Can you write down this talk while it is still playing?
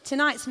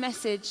Tonight's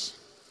message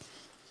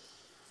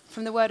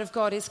from the Word of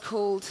God is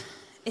called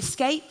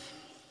Escape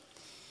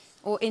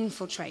or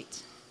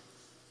Infiltrate.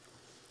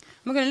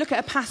 We're going to look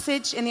at a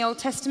passage in the Old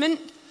Testament,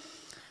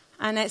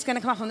 and it's going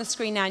to come up on the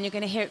screen now, and you're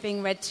going to hear it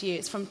being read to you.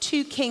 It's from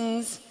 2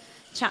 Kings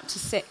chapter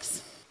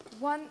 6.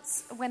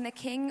 Once, when the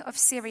king of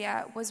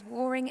Syria was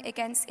warring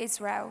against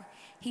Israel,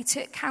 he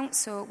took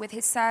counsel with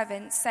his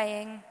servants,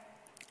 saying,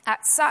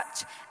 "At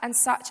such and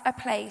such a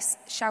place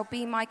shall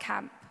be my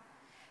camp."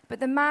 But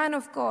the man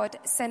of God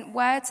sent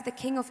word to the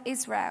king of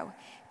Israel,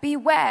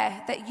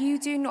 "Beware that you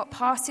do not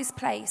pass this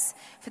place,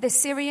 for the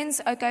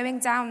Syrians are going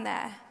down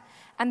there."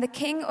 And the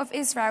king of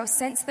Israel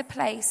sent to the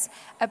place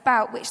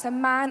about which the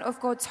man of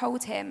God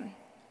told him.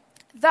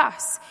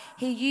 Thus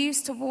he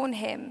used to warn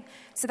him,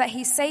 so that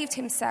he saved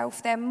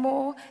himself there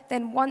more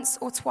than once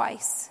or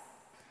twice.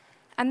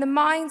 And the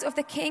mind of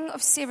the king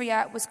of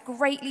Syria was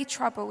greatly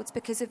troubled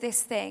because of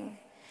this thing.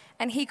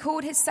 And he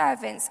called his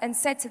servants and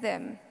said to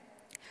them,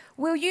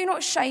 "Will you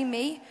not show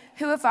me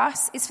who of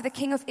us is for the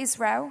king of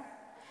Israel?"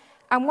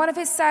 And one of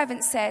his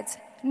servants said,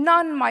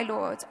 "None, my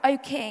lord, O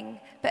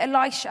king, but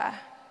Elisha,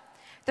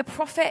 the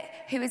prophet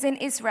who is in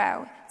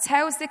Israel,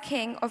 tells the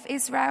king of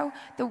Israel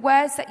the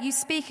words that you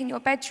speak in your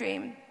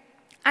bedroom."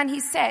 And he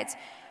said,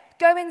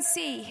 "Go and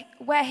see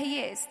where he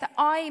is, that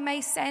I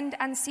may send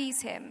and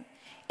seize him."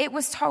 It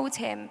was told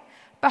him,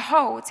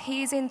 "Behold,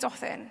 he is in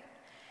Dothan."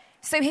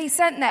 So he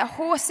sent there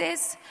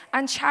horses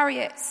and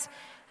chariots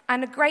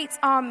and a great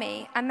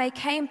army, and they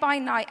came by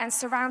night and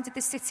surrounded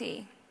the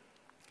city.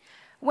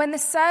 When the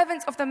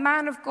servant of the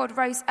man of God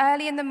rose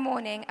early in the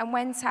morning and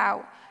went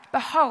out,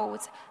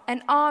 behold,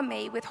 an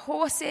army with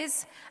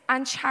horses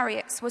and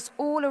chariots was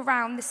all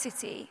around the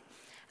city.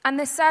 And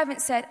the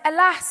servant said,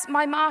 "Alas,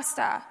 my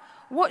master,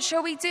 what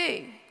shall we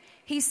do?"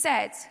 He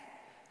said,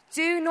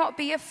 "Do not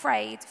be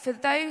afraid, for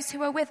those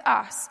who are with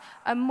us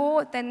are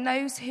more than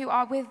those who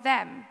are with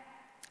them."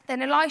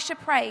 Then Elisha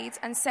prayed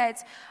and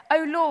said, "O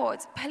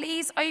Lord,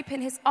 please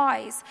open his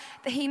eyes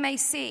that he may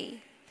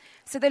see."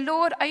 So the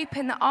Lord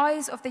opened the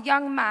eyes of the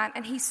young man,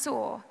 and he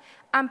saw.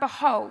 And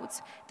behold,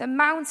 the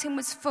mountain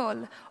was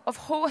full of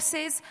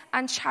horses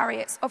and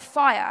chariots of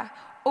fire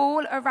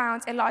all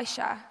around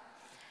Elisha.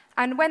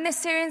 And when the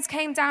Syrians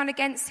came down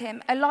against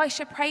him,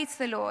 Elisha prayed to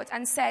the Lord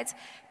and said,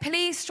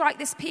 "Please strike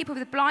this people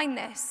with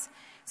blindness."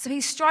 So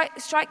he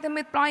struck them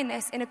with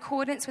blindness in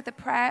accordance with the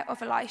prayer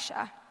of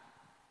Elisha.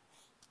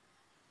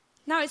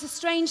 Now, it's a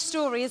strange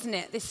story, isn't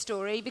it, this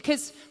story?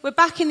 Because we're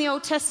back in the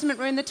Old Testament.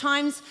 We're in the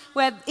times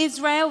where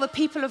Israel, the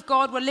people of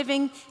God, were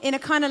living in a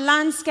kind of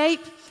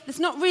landscape that's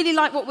not really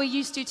like what we're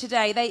used to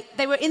today.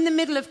 They were in the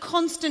middle of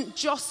constant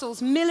jostles.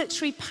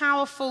 Military,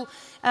 powerful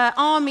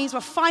armies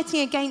were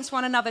fighting against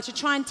one another to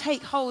try and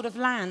take hold of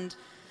land.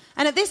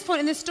 And at this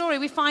point in the story,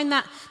 we find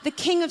that the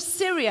king of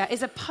Syria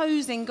is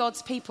opposing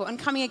God's people and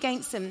coming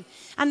against them.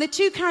 And the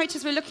two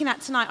characters we're looking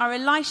at tonight are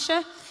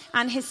Elisha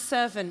and his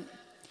servant.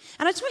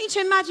 And I just want you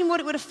to imagine what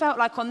it would have felt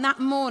like on that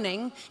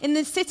morning in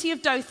the city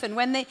of Dothan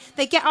when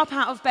they get up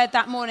out of bed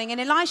that morning,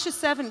 and Elisha's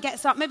servant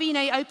gets up. Maybe,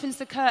 he opens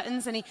the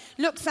curtains and he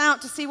looks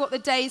out to see what the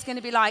day is going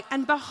to be like.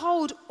 And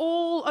behold,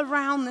 all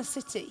around the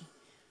city,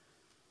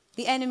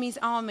 the enemy's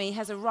army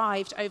has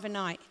arrived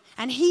overnight.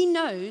 And he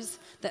knows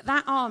that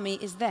that army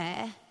is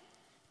there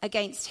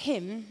against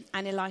him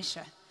and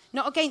Elisha.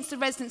 Not against the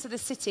residents of the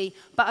city,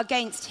 but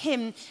against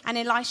him and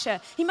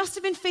Elisha. He must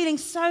have been feeling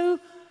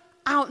so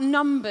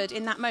outnumbered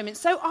in that moment,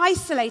 so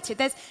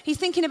isolated. He's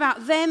thinking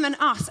about them and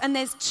us, and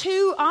there's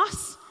two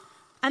us,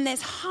 and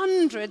there's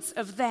hundreds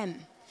of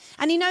them.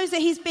 And he knows that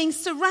he's being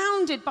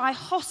surrounded by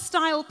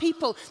hostile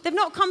people. They've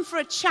not come for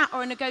a chat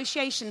or a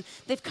negotiation.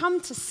 They've come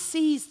to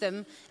seize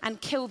them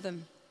and kill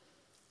them.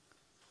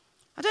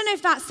 I don't know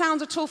if that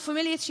sounds at all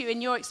familiar to you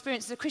in your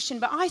experience as a Christian,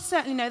 but I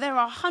certainly know there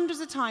are hundreds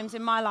of times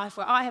in my life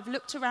where I have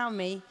looked around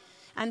me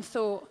and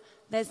thought,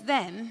 there's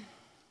them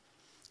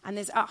and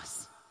there's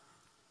us.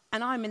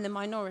 And I'm in the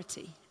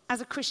minority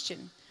as a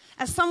Christian.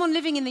 As someone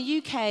living in the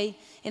UK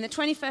in the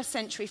 21st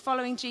century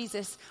following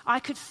Jesus, I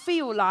could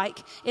feel like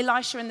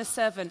Elisha and the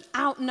servant,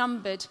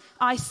 outnumbered,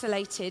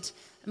 isolated,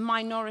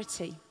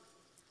 minority.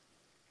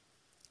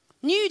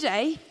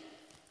 Newday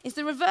is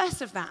the reverse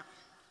of that.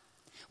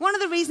 One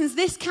of the reasons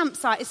this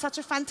campsite is such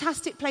a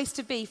fantastic place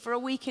to be for a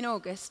week in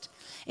August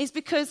is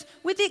because,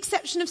 with the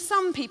exception of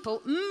some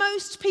people,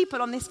 most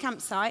people on this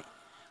campsite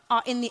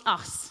are in the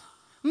us.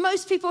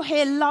 Most people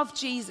here love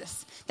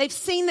Jesus. They've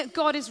seen that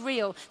God is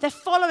real. They're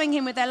following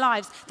him with their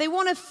lives. They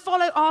want to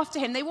follow after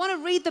him. They want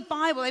to read the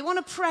Bible. They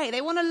want to pray.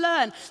 They want to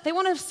learn. They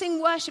want to sing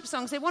worship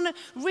songs. They want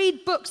to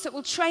read books that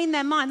will train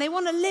their mind. They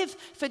want to live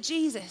for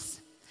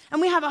Jesus.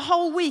 And we have a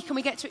whole week, and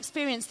we get to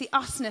experience the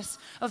usness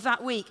of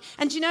that week.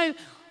 And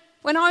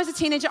when I was a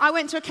teenager, I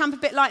went to a camp a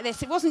bit like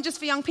this. It wasn't just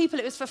for young people.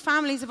 It was for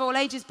families of all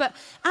ages. But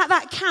at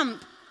that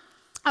camp,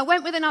 I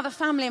went with another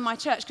family in my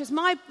church because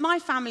my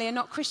family are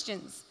not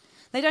Christians.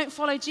 They don't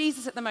follow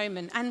Jesus at the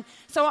moment. And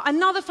so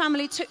another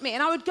family took me,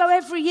 and I would go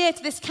every year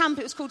to this camp.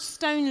 It was called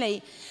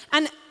Stoneleigh.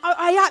 And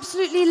I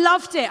absolutely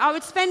loved it. I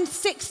would spend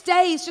 6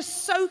 days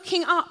just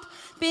soaking up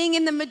being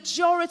in the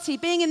majority,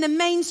 being in the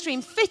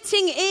mainstream,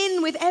 fitting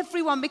in with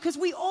everyone because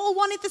we all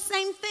wanted the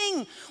same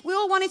thing. We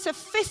all wanted to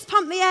fist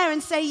pump the air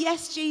and say,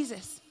 yes,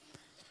 Jesus.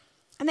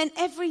 And then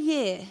every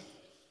year,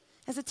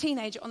 as a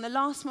teenager, on the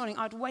last morning,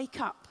 I'd wake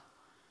up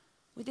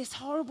with this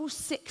horrible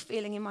sick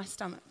feeling in my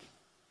stomach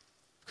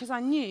because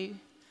I knew,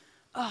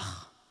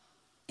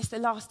 it's the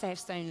last day of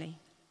Stoneleigh.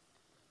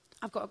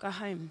 I've got to go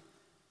home.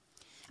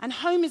 And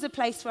home is a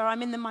place where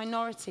I'm in the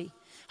minority.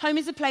 Home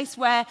is a place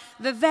where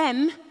the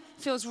them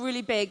feels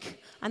really big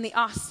and the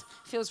us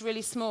feels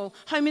really small.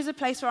 Home is a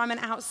place where I'm an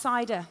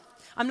outsider.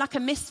 I'm like a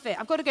misfit.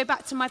 I've got to go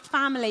back to my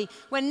family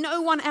where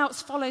no one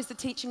else follows the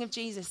teaching of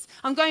Jesus.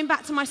 I'm going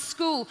back to my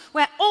school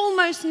where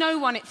almost no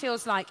one, it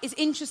feels like, is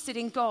interested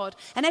in God.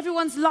 And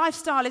everyone's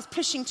lifestyle is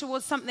pushing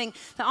towards something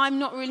that I'm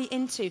not really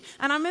into.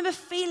 And I remember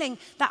feeling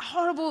that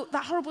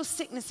horrible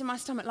sickness in my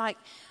stomach, like,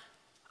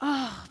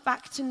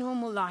 back to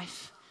normal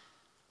life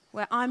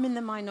where I'm in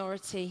the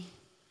minority.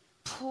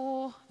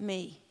 Poor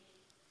me.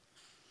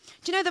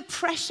 Do you know the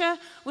pressure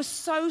was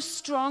so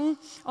strong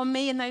on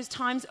me in those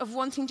times of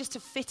wanting just to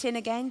fit in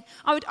again?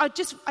 I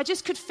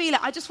just could feel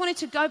it. I just wanted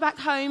to go back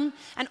home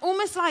and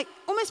almost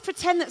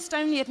pretend that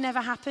Stoneleigh had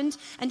never happened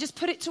and just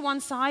put it to one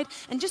side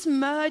and just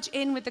merge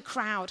in with the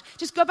crowd.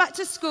 Just go back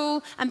to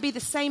school and be the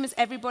same as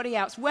everybody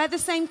else. Wear the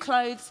same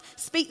clothes,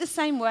 speak the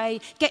same way,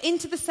 get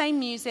into the same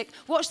music,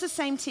 watch the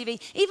same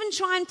TV, even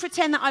try and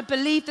pretend that I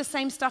believe the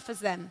same stuff as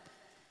them.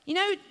 You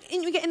know,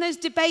 you get in those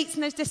debates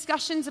and those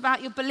discussions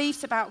about your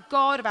beliefs about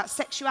God, about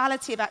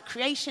sexuality, about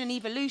creation and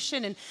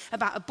evolution, and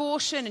about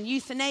abortion and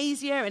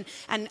euthanasia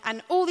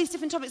and all these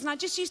different topics. And I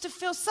just used to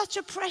feel such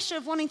a pressure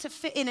of wanting to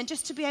fit in and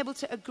just to be able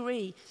to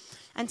agree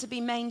and to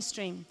be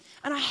mainstream.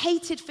 And I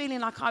hated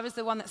feeling like I was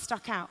the one that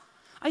stuck out.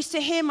 I used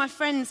to hear my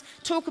friends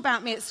talk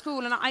about me at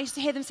school, and I used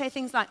to hear them say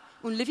things like,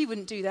 well, Livy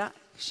wouldn't do that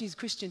because she's a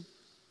Christian.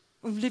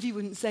 Well, Livy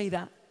wouldn't say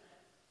that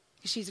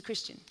because she's a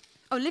Christian.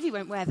 Oh, Livy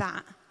won't wear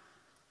that.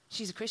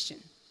 She's a Christian.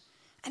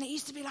 And it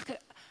used to be it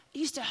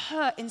used to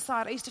hurt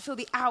inside. I used to feel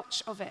the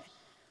ouch of it.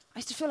 I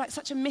used to feel like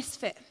such a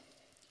misfit.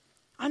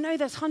 I know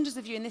there's hundreds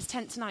of you in this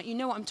tent tonight. You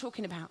know what I'm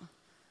talking about.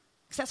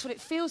 Because that's what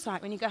it feels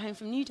like when you go home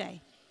from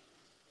Newday.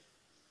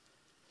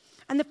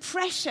 And the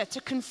pressure to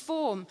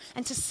conform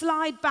and to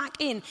slide back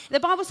in. The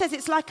Bible says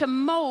it's like a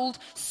mold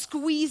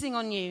squeezing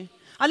on you.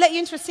 I'll let you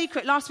into a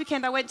secret. Last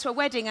weekend I went to a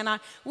wedding and I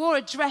wore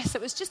a dress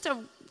that was just a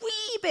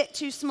wee bit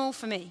too small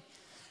for me.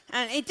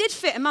 And it did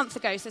fit a month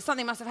ago, so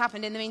something must have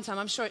happened in the meantime.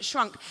 I'm sure it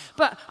shrunk.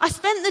 But I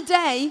spent the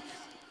day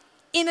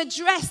in a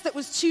dress that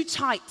was too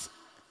tight.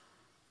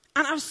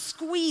 And I was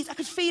squeezed. I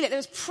could feel it. There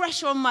was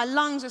pressure on my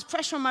lungs. There was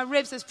pressure on my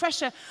ribs. There was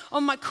pressure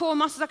on my core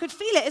muscles. I could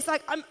feel it. It's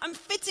like I'm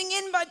fitting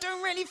in, but I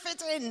don't really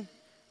fit in.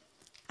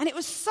 And it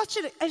was such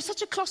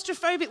a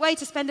claustrophobic way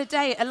to spend a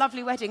day at a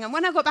lovely wedding. And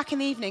when I got back in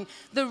the evening,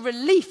 the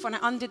relief when I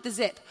undid the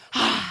zip.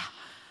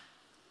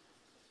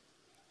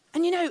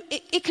 And you know,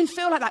 it can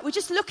feel like that. We're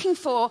just looking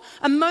for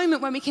a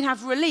moment when we can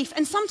have relief.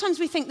 And sometimes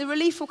we think the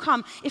relief will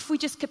come if we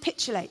just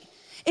capitulate.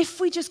 If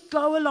we just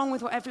go along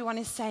with what everyone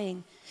is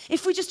saying.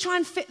 If we just try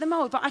and fit the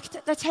mold. But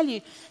I tell you,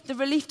 the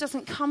relief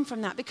doesn't come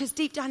from that. Because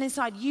deep down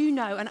inside, you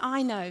know and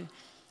I know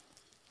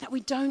that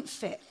we don't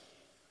fit.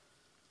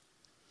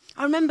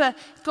 I remember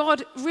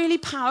God really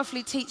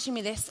powerfully teaching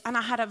me this. And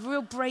I had a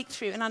real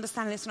breakthrough in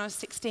understanding this when I was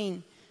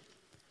 16.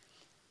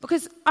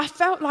 Because I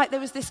felt like there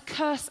was this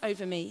curse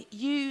over me.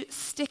 You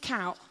stick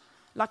out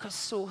like a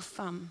sore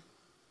thumb.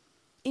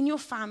 In your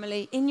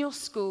family, in your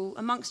school,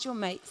 amongst your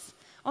mates,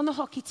 on the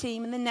hockey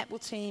team and the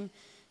netball team.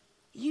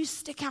 You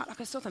stick out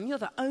like a sore thumb. You're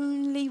the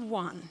only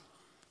one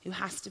who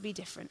has to be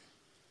different.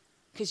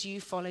 Because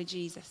you follow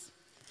Jesus.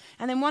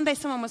 And then one day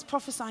someone was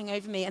prophesying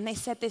over me and they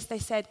said this. They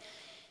said,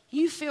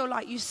 you feel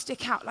like you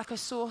stick out like a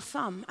sore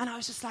thumb. And I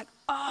was just like,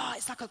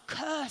 it's like a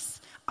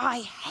curse. I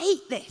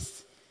hate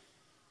this.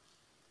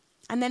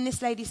 And then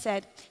this lady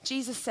said,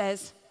 Jesus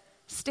says,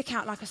 stick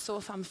out like a sore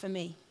thumb for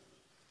me.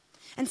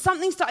 And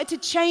something started to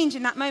change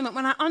in that moment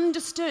when I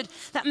understood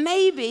that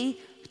maybe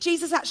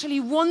Jesus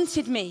actually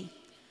wanted me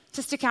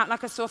to stick out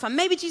like a sore thumb.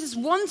 Maybe Jesus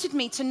wanted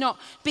me to not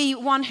be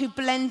one who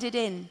blended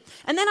in.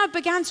 And then I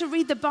began to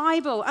read the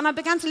Bible and I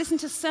began to listen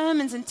to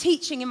sermons and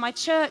teaching in my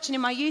church and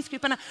in my youth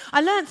group. And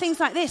I learned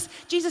things like this.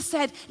 Jesus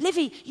said,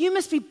 Livy, you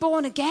must be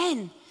born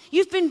again.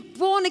 You've been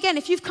born again.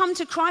 If you've come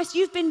to Christ,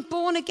 you've been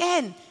born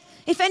again.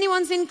 If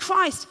anyone's in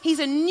Christ, he's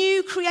a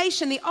new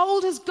creation. The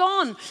old has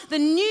gone. The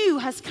new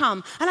has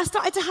come. And I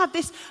started to have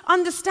this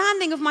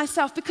understanding of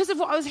myself because of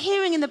what I was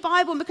hearing in the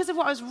Bible and because of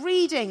what I was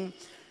reading.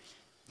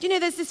 Do you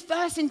know, there's this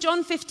verse in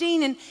John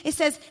 15 and it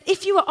says,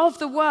 if you were of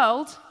the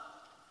world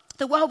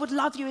would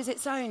love you as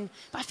its own.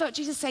 But I felt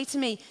Jesus say to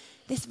me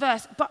this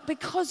verse, but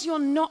because you're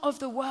not of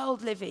the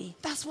world, Livy,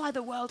 that's why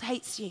the world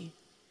hates you.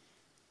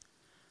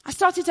 I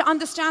started to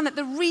understand that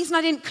the reason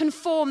I didn't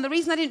conform, the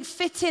reason I didn't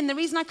fit in, the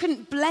reason I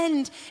couldn't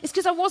blend is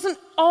because I wasn't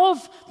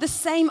of the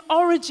same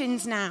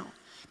origins now.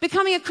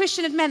 Becoming a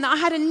Christian had meant that I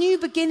had a new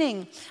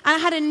beginning and I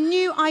had a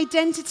new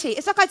identity.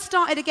 It's like I'd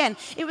started again.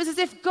 It was as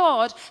if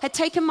God had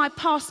taken my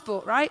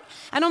passport, right?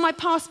 And on my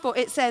passport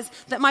it says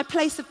that my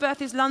place of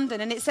birth is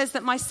London, and it says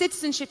that my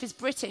citizenship is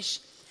British.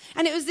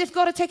 And it was as if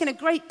God had taken a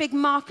great big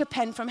marker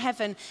pen from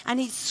heaven and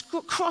he'd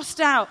crossed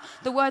out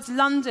the words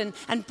London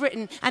and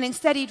Britain, and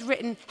instead he'd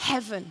written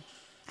heaven.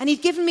 And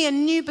he'd given me a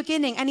new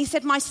beginning, and he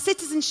said my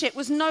citizenship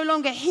was no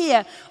longer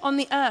here on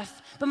the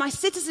earth, but my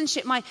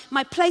citizenship,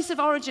 my place of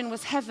origin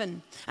was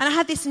heaven. And I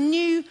had this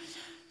new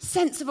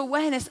sense of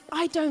awareness.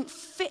 I don't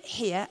fit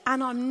here,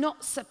 and I'm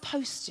not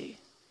supposed to,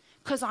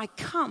 because I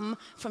come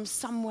from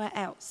somewhere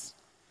else.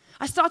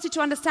 I started to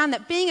understand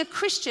that being a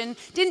Christian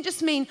didn't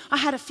just mean I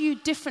had a few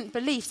different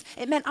beliefs.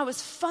 It meant I was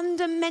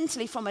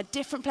fundamentally from a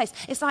different place.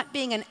 It's like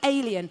being an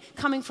alien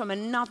coming from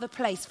another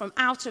place, from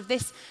out of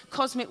this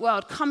cosmic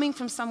world, coming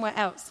from somewhere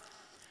else.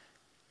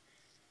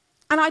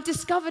 And I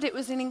discovered it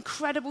was an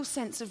incredible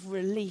sense of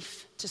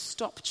relief to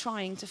stop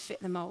trying to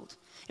fit the mold.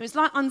 It was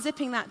like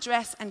unzipping that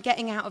dress and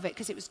getting out of it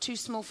because it was too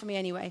small for me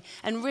anyway,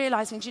 and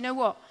realizing, do you know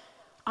what?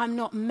 I'm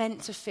not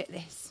meant to fit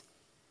this.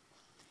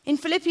 In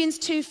Philippians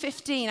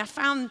 2:15, I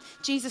found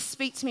Jesus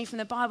speak to me from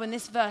the Bible in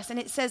this verse, and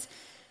it says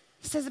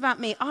about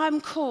me, I'm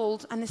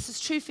called, and this is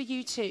true for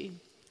you too,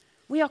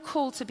 we are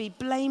called to be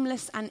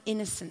blameless and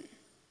innocent,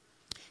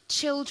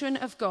 children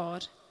of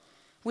God,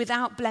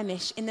 without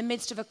blemish, in the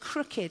midst of a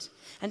crooked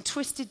and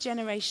twisted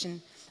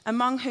generation,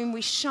 among whom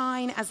we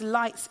shine as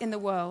lights in the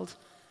world,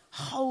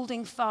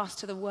 holding fast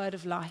to the word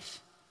of life.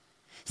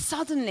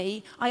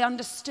 Suddenly, I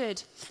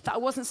understood that I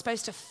wasn't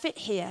supposed to fit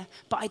here,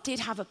 but I did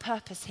have a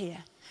purpose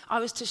here. I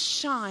was to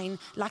shine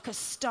like a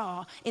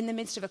star in the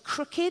midst of a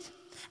crooked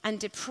and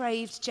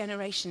depraved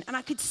generation. And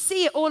I could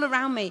see it all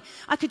around me.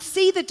 I could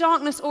see the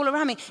darkness all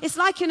around me. It's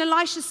like when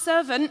Elisha's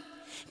servant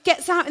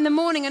gets out in the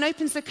morning and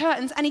opens the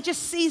curtains, and he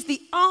just sees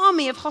the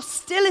army of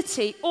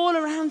hostility all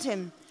around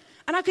him.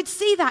 And I could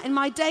see that in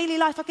my daily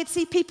life. I could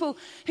see people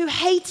who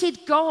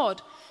hated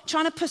God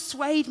trying to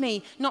persuade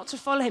me not to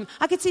follow him.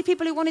 I could see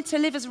people who wanted to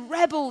live as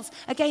rebels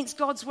against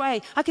God's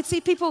way. I could see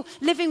people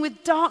living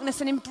with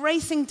darkness and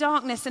embracing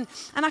darkness. And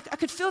I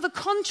could feel the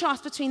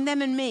contrast between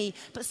them and me.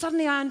 But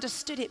suddenly I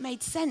understood it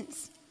made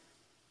sense.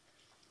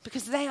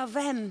 Because they are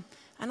them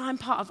and I'm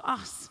part of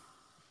us.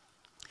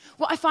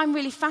 What I find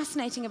really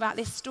fascinating about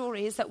this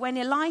story is that when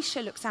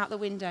Elisha looks out the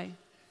window,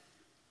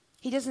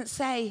 he doesn't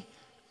say,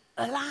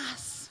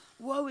 alas,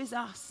 woe is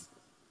us.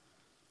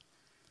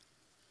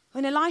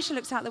 When Elisha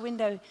looks out the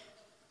window,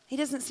 he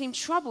doesn't seem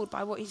troubled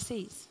by what he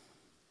sees.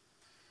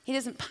 He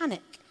doesn't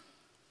panic.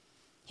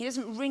 He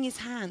doesn't wring his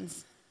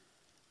hands.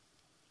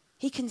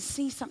 He can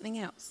see something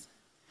else.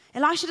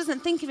 Elisha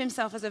doesn't think of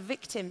himself as a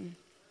victim.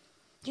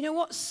 Do you know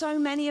what? So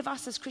many of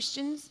us as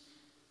Christians,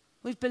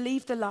 we've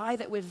believed the lie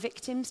that we're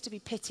victims to be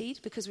pitied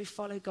because we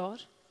follow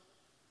God.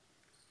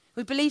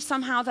 We believe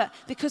somehow that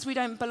because we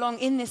don't belong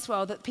in this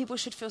world, that people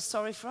should feel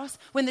sorry for us,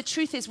 when the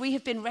truth is we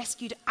have been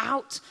rescued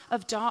out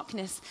of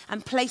darkness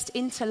and placed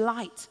into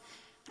light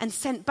and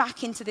sent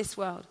back into this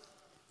world.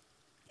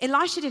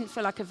 Elisha didn't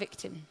feel like a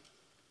victim.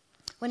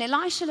 When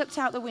Elisha looked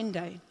out the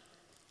window,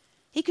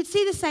 he could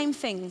see the same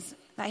things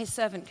that his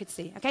servant could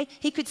see, okay?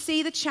 He could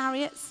see the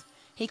chariots,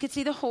 he could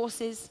see the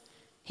horses,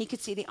 he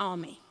could see the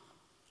army.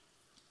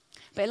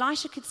 But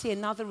Elisha could see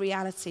another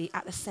reality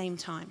at the same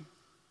time.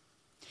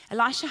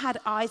 Elisha had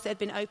eyes that had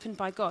been opened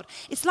by God.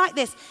 It's like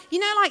this. You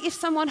know, like if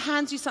someone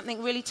hands you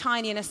something really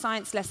tiny in a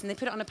science lesson, they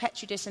put it on a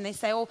Petri dish and they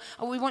say, oh,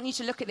 we want you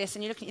to look at this.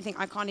 And you look at it and you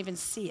think, I can't even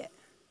see it.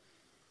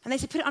 And they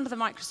say, put it under the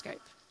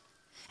microscope.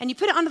 And you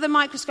put it under the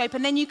microscope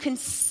and then you can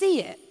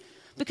see it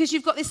because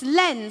you've got this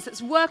lens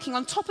that's working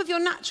on top of your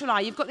natural eye.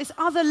 You've got this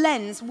other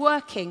lens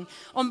working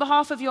on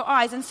behalf of your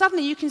eyes. And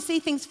suddenly you can see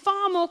things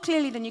far more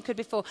clearly than you could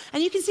before.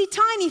 And you can see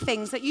tiny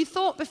things that you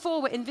thought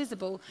before were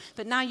invisible,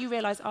 but now you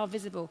realize are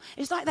visible.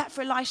 It's like that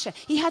for Elisha.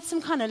 He had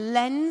some kind of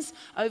lens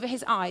over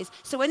his eyes.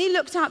 So when he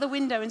looked out the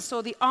window and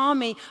saw the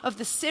army of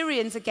the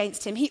Syrians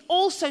against him, he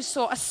also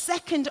saw a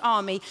second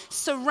army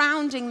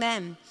surrounding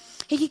them.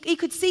 He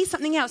could see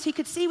something else. He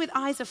could see with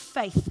eyes of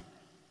faith.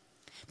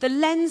 The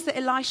lens that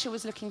Elisha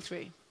was looking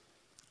through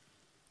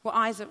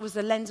was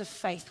the lens of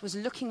faith, was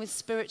looking with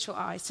spiritual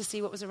eyes to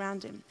see what was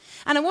around him.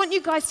 And I want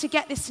you guys to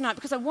get this tonight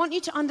because I want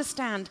you to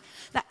understand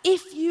that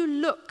if you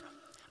look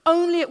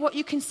only at what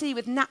you can see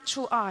with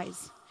natural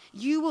eyes,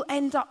 you will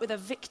end up with a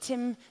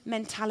victim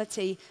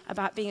mentality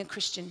about being a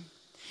Christian.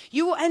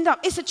 You will end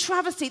up, it's a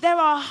travesty. There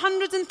are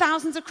hundreds and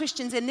thousands of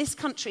Christians in this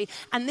country,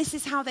 and this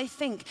is how they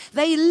think.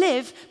 They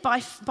live by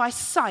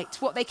sight,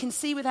 what they can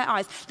see with their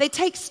eyes. They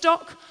take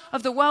stock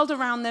of the world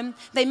around them.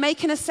 They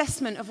make an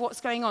assessment of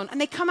what's going on,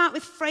 and they come out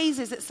with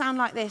phrases that sound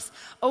like this.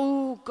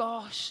 Oh,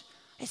 gosh,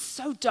 it's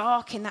so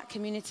dark in that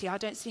community. I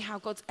don't see how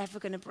God's ever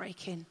going to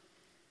break in.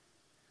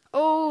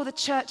 Oh, the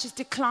church is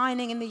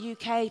declining in the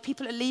UK.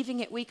 People are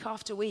leaving it week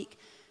after week.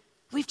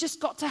 We've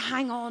just got to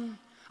hang on.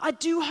 I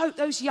do hope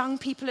those young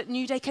people at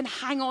Newday can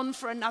hang on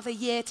for another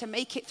year to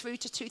make it through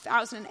to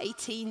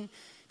 2018,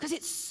 Because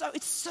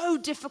it's so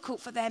difficult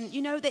for them.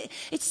 You know,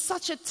 it's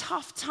such a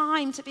tough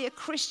time to be a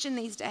Christian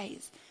these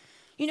days.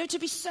 You know, to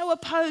be so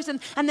opposed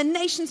and the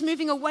nation's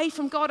moving away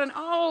from God and,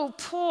 oh,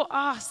 poor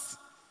us.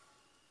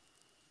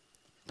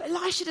 But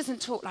Elisha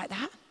doesn't talk like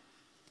that.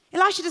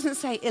 Elisha doesn't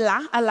say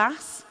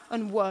alas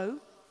and woe.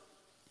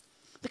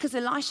 Because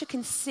Elisha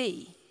can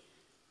see.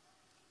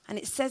 And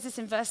it says this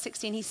in verse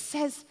 16. He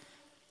says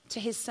to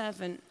his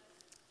servant,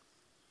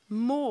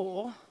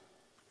 more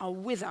are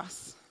with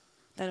us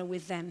than are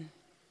with them.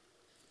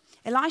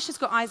 Elisha's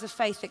got eyes of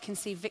faith that can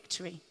see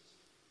victory.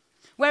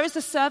 Whereas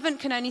the servant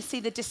can only see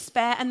the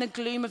despair and the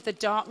gloom of the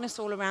darkness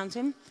all around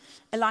him,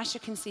 Elisha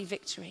can see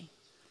victory.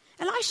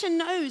 Elisha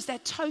knows they're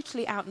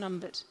totally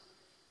outnumbered.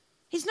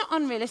 He's not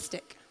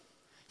unrealistic.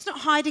 He's not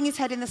hiding his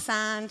head in the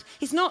sand.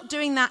 He's not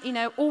doing that, you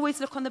know,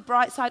 always look on the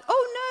bright side.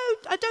 Oh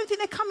no, I don't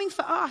think they're coming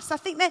for us. I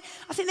think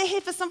they're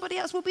here for somebody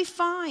else. We'll be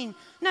fine.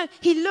 No,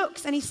 he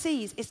looks and he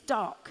sees it's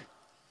dark.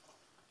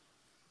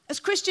 As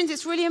Christians,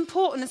 it's really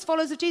important as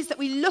followers of Jesus that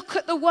we look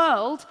at the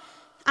world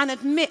and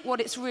admit what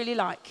it's really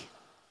like.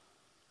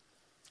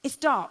 It's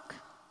dark.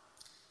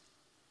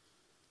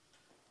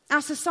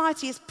 Our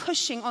society is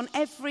pushing on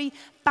every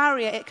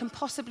barrier it can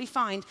possibly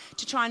find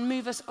to try and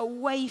move us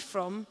away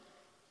from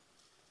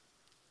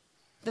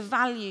the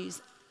values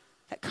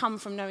that come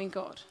from knowing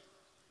God.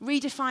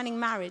 Redefining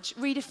marriage,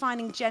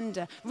 redefining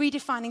gender,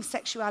 redefining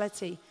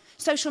sexuality.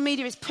 Social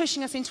media is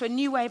pushing us into a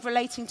new way of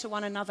relating to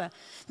one another.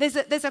 There's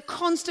a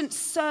constant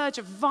surge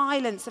of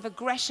violence, of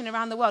aggression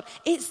around the world.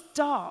 It's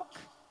dark.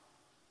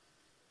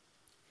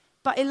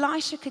 But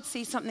Elisha could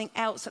see something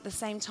else at the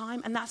same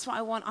time, and that's what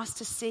I want us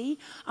to see.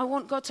 I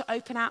want God to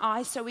open our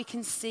eyes so we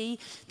can see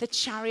the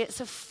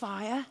chariots of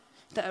fire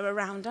that are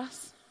around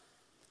us.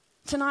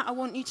 Tonight, I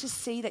want you to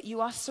see that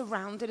you are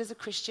surrounded as a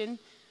Christian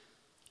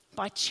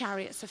by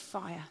chariots of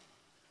fire.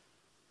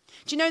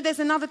 Do you know there's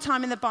another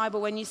time in the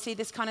Bible when you see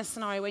this kind of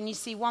scenario, when you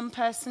see one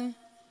person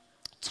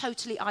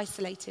totally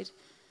isolated,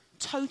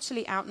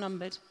 totally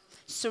outnumbered,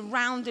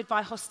 surrounded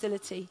by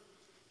hostility,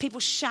 people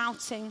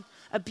shouting,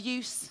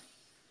 abuse,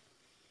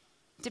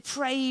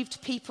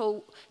 depraved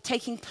people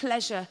taking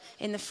pleasure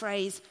in the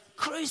phrase,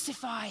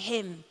 crucify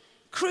him,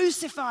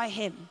 crucify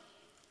him.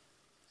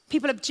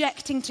 People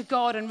objecting to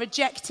God and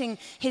rejecting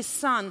his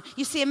son.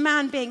 You see a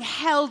man being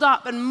held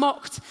up and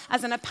mocked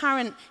as an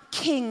apparent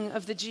king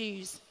of the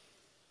Jews.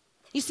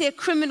 You see a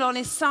criminal on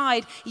his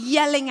side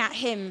yelling at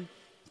him,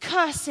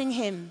 cursing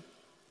him.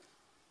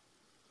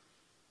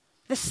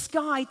 The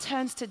sky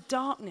turns to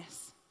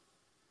darkness.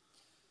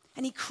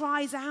 And he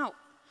cries out,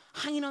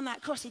 hanging on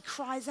that cross, he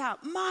cries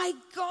out, my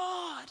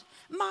God,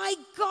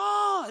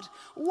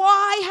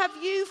 why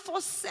have you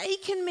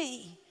forsaken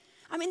me?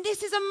 I mean,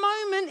 this is a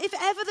moment, if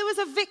ever there was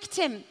a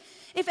victim,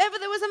 if ever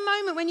there was a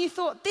moment when you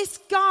thought, this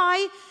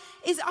guy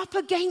is up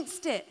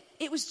against it,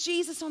 it was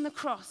Jesus on the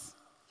cross.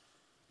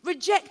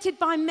 Rejected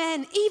by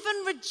men, even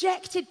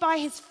rejected by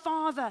his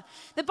Father.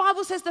 The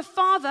Bible says the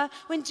Father,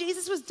 when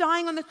Jesus was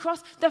dying on the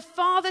cross, the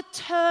Father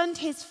turned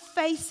his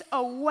face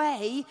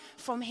away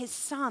from his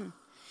Son.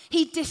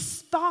 He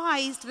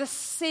despised the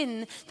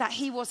sin that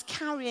he was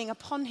carrying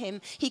upon him.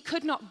 He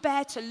could not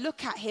bear to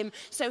look at him,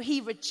 so he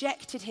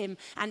rejected him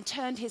and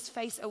turned his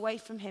face away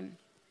from him.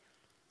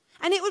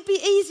 And it would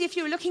be easy if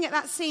you were looking at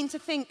that scene to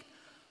think,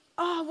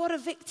 oh, what a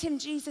victim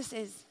Jesus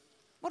is.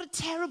 What a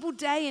terrible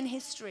day in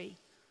history.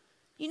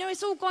 You know,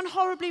 it's all gone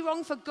horribly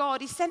wrong for God.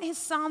 He sent his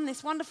son,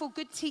 this wonderful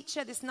good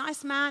teacher, this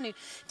nice man who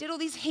did all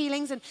these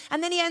healings, and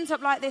then he ends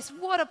up like this.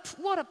 What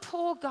a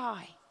poor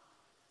guy.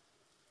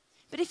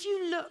 But if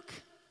you look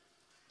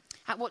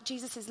at what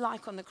Jesus is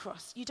like on the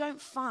cross, you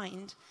don't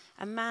find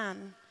a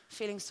man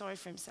feeling sorry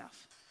for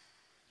himself.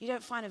 You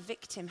don't find a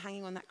victim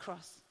hanging on that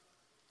cross.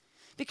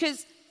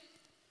 Because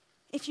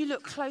if you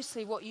look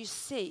closely, what you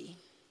see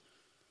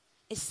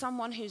is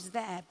someone who's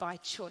there by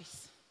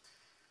choice.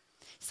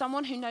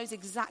 Someone who knows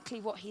exactly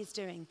what he's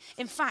doing.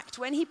 In fact,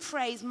 when he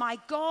prays, my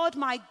God,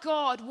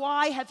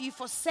 why have you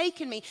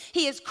forsaken me?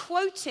 He is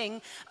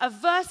quoting a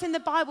verse in the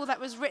Bible that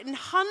was written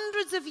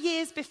hundreds of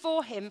years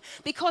before him,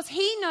 because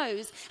he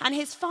knows and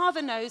his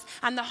Father knows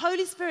and the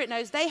Holy Spirit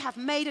knows they have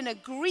made an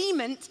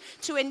agreement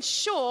to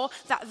ensure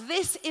that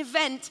this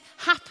event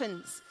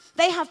happens.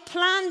 They have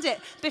planned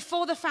it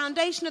before the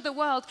foundation of the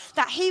world,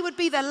 that he would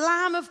be the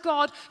Lamb of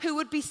God who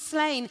would be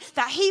slain,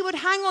 that he would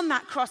hang on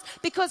that cross,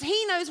 because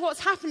he knows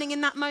what's happening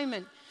in that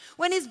moment.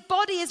 When his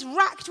body is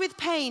racked with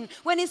pain,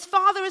 when his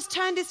Father has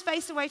turned his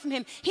face away from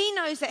him, he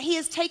knows that he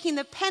is taking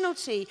the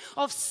penalty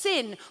of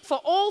sin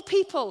for all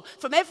people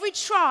from every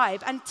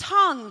tribe and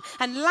tongue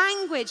and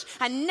language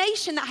and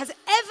nation that has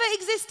ever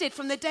existed,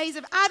 from the days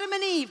of Adam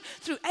and Eve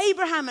through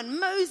Abraham and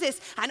Moses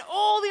and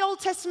all the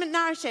Old Testament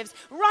narratives,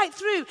 right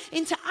through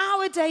into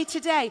our day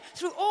today,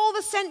 through all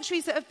the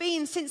centuries that have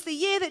been since the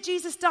year that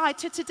Jesus died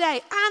to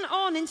today and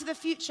on into the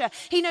future.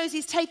 He knows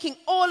he's taking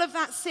all of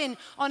that sin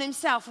on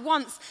himself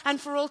once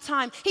and for all time.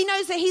 He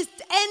knows that he's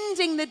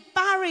ending the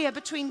barrier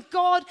between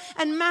God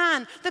and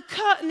man. The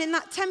curtain in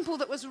that temple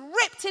that was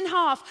ripped in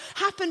half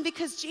happened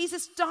because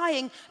Jesus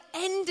dying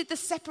ended the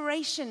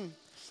separation.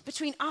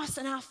 between us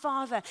and our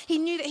Father. He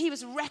knew that he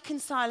was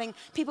reconciling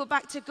people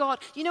back to God.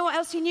 You know what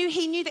else he knew?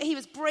 He knew that he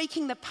was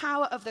breaking the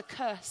power of the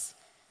curse.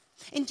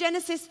 In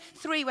Genesis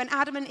 3, when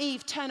Adam and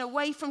Eve turn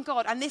away from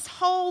God, and this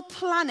whole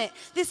planet,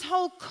 this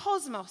whole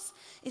cosmos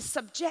is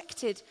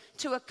subjected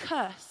to a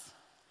curse,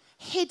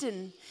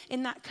 hidden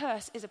in that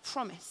curse is a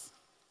promise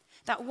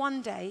that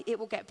one day it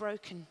will get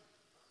broken.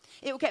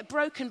 It will get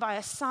broken by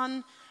a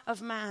son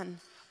of man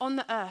on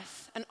the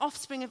earth, an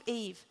offspring of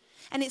Eve.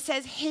 And it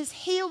says his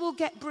heel will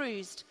get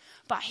bruised,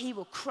 but he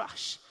will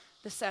crush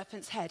the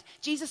serpent's head.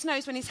 Jesus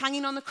knows when he's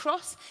hanging on the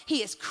cross,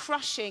 he is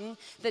crushing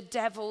the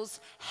devil's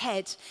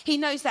head. He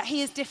knows that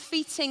he is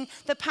defeating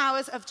the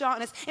powers of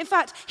darkness. In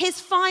fact,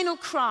 his final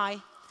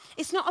cry,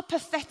 it's not a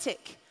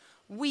pathetic,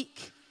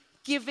 weak,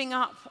 giving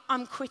up,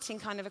 I'm quitting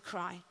kind of a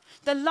cry.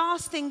 The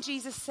last thing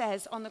Jesus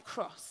says on the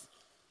cross,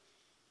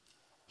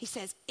 he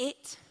says,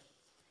 it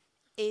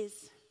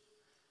is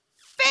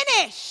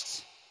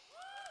finished.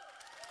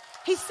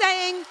 He's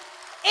saying,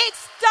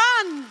 it's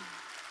done.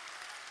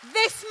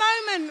 This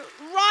moment,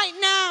 right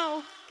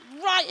now,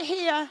 right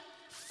here,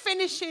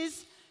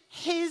 finishes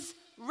his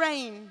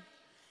reign.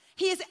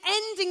 He is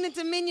ending the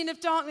dominion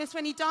of darkness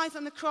when he dies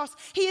on the cross.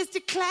 He is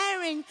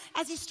declaring,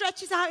 as he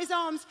stretches out his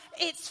arms,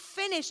 it's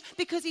finished,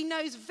 because he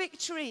knows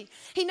victory.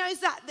 He knows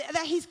that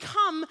he's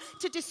come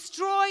to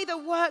destroy the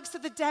works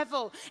of the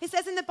devil. It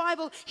says in the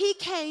Bible, he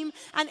came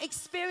and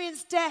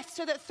experienced death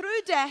so that through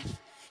death,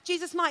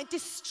 Jesus might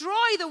destroy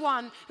the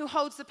one who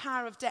holds the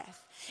power of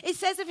death. It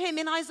says of him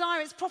in Isaiah,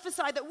 it's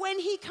prophesied that when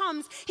he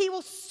comes, he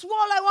will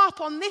swallow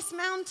up on this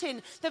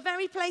mountain, the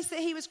very place that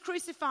he was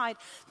crucified,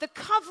 the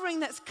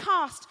covering that's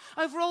cast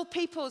over all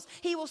peoples.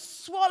 He will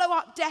swallow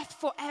up death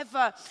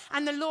forever,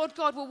 and the Lord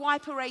God will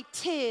wipe away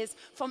tears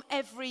from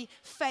every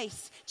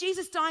face.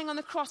 Jesus dying on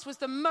the cross was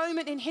the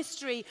moment in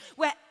history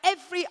where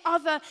every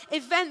other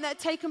event that had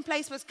taken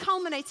place was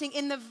culminating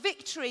in the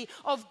victory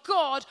of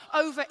God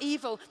over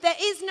evil. There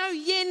is no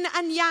yin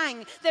and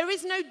yang. There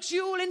is no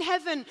duel in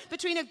heaven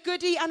between a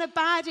goodie and a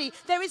baddie.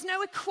 There is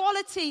no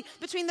equality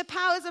between the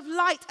powers of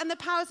light and the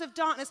powers of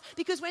darkness,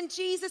 because when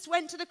Jesus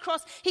went to the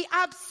cross, he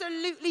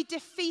absolutely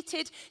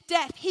defeated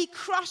death. He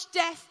crushed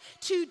death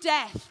to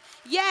death.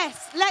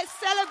 Yes, let's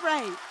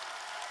celebrate.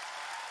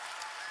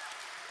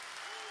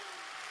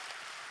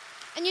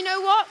 And you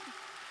know what?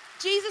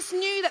 Jesus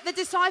knew that the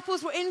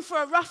disciples were in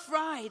for a rough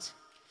ride.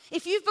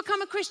 If you've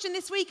become a Christian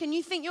this week and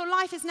you think your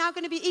life is now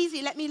going to be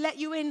easy, let me let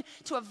you in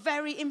to a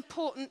very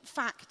important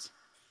fact.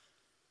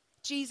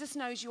 Jesus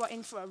knows you are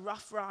in for a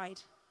rough ride.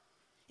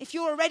 If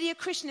you're already a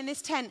Christian in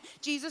this tent,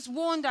 Jesus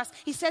warned us.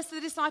 He says to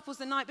the disciples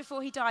the night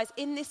before he dies,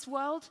 in this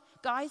world,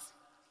 guys,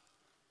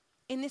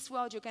 in this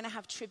world you're going to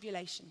have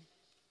tribulation.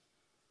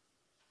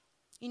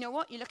 You know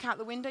what? You look out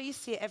the window, you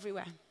see it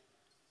everywhere.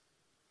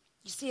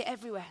 You see it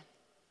everywhere.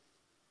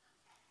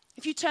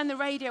 If you turn the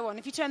radio on,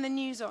 if you turn the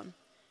news on,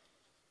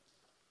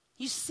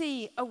 you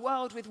see a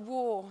world with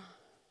war.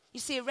 You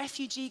see a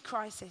refugee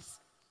crisis.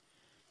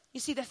 You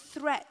see the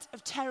threat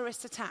of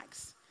terrorist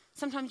attacks.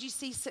 Sometimes you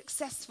see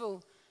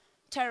successful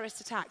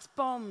terrorist attacks,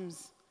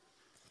 bombs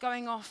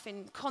going off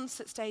in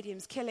concert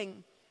stadiums,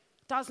 killing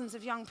dozens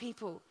of young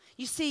people.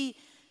 You see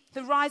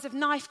the rise of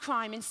knife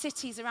crime in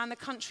cities around the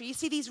country. You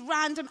see these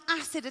random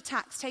acid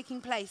attacks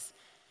taking place.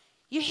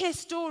 You hear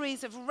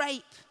stories of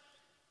rape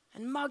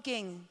and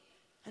mugging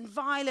and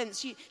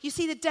violence. You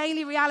see the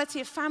daily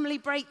reality of family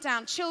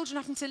breakdown, children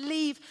having to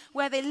leave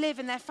where they live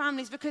in their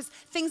families because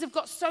things have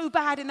got so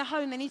bad in the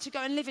home they need to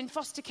go and live in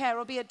foster care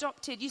or be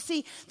adopted. You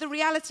see the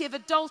reality of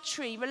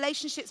adultery,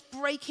 relationships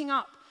breaking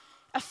up,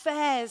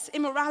 affairs,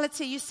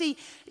 immorality. You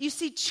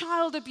see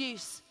child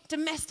abuse,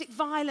 domestic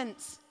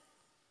violence.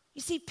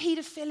 You see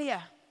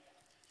pedophilia.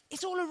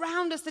 It's all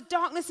around us. The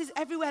darkness is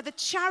everywhere. The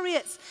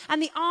chariots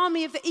and the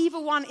army of the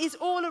evil one is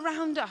all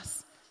around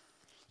us.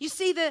 You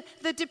see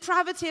the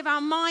depravity of our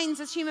minds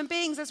as human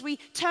beings as we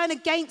turn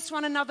against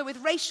one another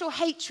with racial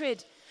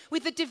hatred,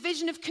 with the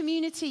division of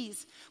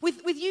communities, with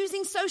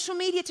using social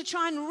media to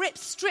try and rip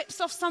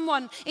strips off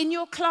someone in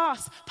your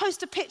class,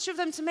 post a picture of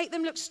them to make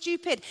them look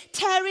stupid,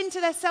 tear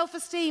into their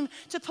self-esteem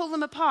to pull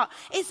them apart.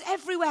 It's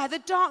everywhere. The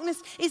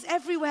darkness is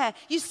everywhere.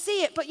 You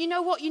see it, but you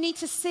know what you need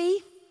to see?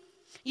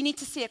 You need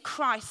to see a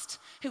Christ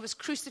who was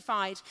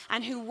crucified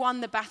and who won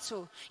the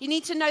battle. You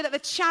need to know that the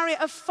chariot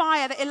of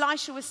fire that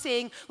Elisha was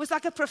seeing was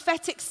like a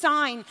prophetic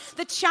sign.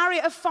 The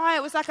chariot of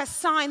fire was like a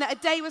sign that a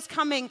day was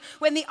coming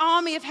when the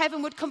army of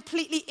heaven would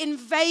completely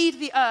invade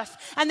the earth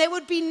and there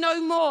would be no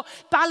more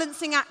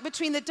balancing act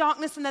between the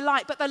darkness and the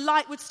light, but the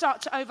light would start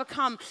to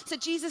overcome. So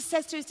Jesus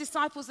says to his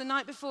disciples the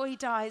night before he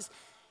dies,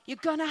 you're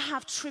going to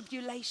have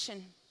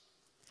tribulation.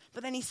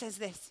 But then he says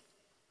this,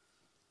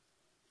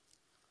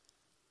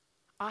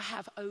 I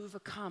have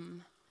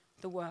overcome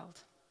the world.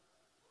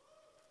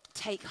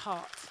 Take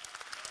heart.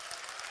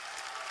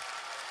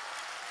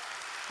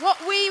 What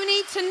we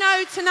need to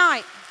know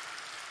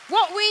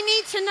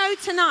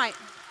tonight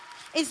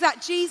is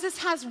that Jesus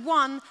has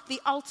won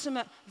the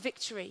ultimate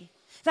victory.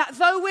 That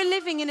though we're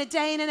living in a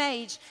day and an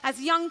age,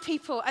 as young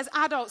people, as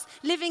adults,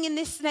 living in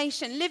this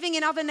nation, living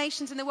in other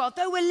nations in the world,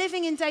 though we're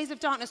living in days of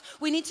darkness,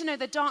 we need to know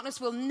that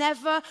darkness will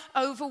never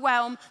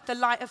overwhelm the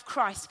light of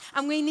Christ.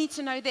 And we need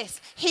to know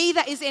this: he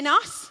that is in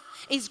us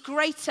is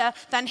greater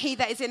than he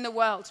that is in the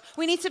world.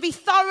 We need to be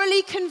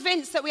thoroughly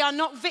convinced that we are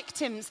not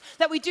victims,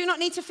 that we do not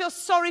need to feel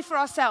sorry for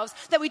ourselves,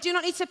 that we do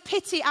not need to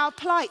pity our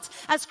plight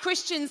as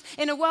Christians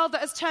in a world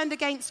that has turned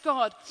against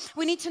God.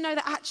 We need to know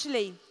that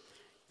actually,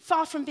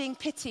 far from being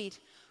pitied,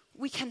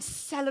 we can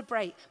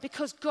celebrate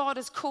because God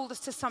has called us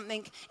to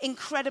something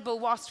incredible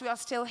whilst we are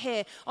still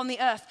here on the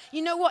earth.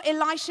 You know what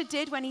Elisha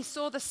did when he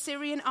saw the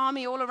Syrian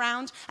army all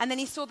around and then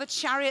he saw the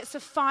chariots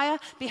of fire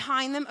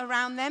behind them,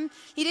 around them?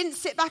 He didn't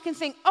sit back and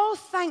think, oh,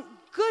 thank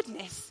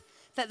goodness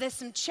that there's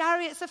some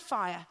chariots of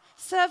fire.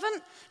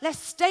 Servant, let's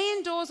stay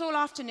indoors all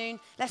afternoon.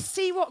 Let's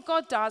see what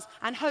God does,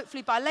 and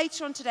hopefully by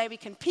later on today we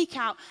can peek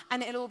out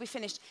and it'll all be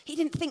finished. He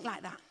didn't think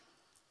like that.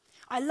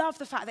 I love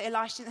the fact that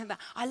Elisha didn't think that.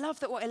 I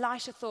love that what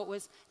Elisha thought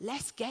was,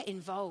 let's get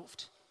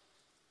involved.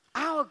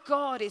 Our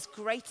God is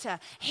greater.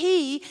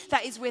 He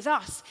that is with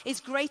us is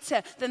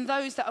greater than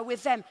those that are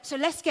with them. So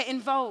let's get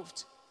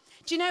involved.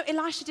 Do you know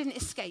Elisha didn't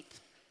escape?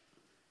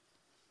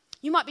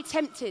 You might be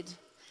tempted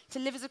to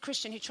live as a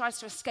Christian who tries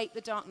to escape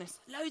the darkness.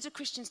 Loads of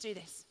Christians do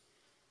this.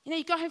 You know,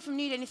 you go home from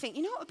Newday and you think,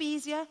 you know what would be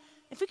easier?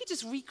 If we could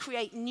just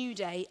recreate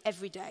Newday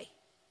every day.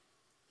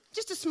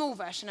 Just a small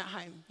version at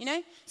home, you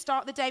know?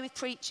 Start the day with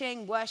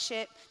preaching,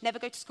 worship, never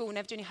go to school,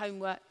 never do any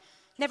homework,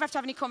 never have to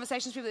have any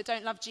conversations with people that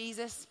don't love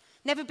Jesus,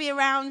 never be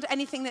around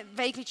anything that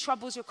vaguely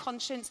troubles your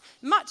conscience.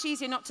 Much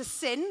easier not to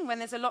sin when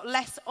there's a lot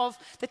less of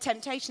the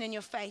temptation in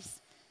your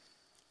face.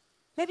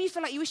 Maybe you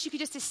feel like you wish you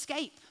could just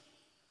escape.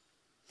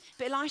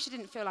 But Elisha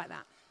didn't feel like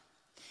that.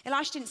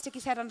 Elisha didn't stick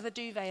his head under the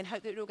duvet and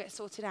hope that it would all get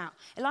sorted out.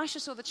 Elisha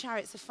saw the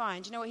chariots of fire,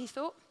 and do you know what he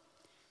thought?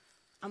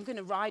 I'm going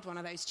to ride one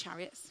of those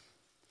chariots.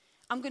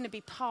 I'm going to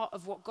be part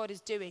of what God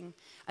is doing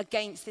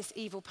against this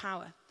evil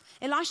power.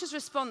 Elisha's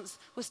response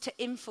was to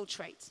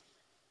infiltrate.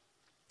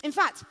 In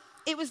fact,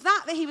 it was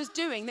that he was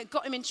doing that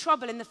got him in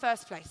trouble in the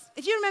first place.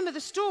 If you remember the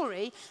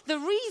story, the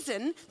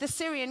reason the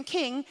Syrian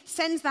king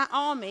sends that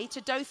army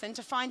to Dothan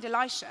to find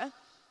Elisha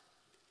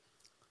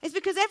is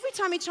because every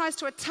time he tries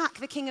to attack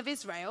the king of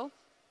Israel,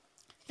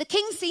 the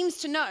king seems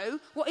to know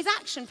what his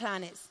action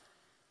plan is.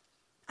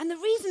 And the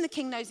reason the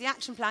king knows the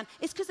action plan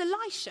is because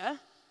Elisha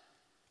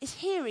is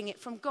hearing it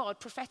from God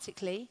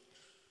prophetically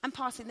and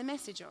passing the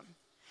message on.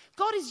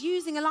 God is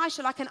using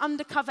Elisha like an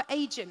undercover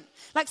agent,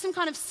 like some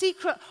kind of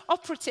secret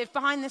operative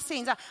behind the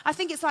scenes. I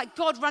think it's like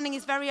God running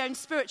his very own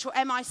spiritual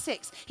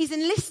MI6. He's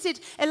enlisted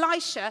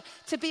Elisha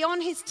to be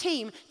on his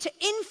team, to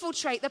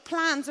infiltrate the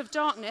plans of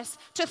darkness,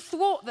 to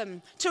thwart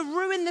them, to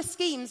ruin the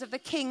schemes of the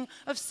king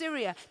of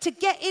Syria, to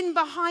get in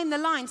behind the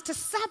lines, to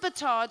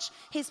sabotage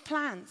his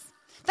plans.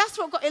 That's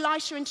what got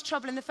Elisha into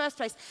trouble in the first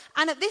place.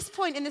 And at this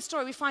point in the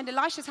story, we find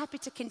Elisha's happy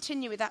to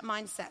continue with that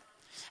mindset.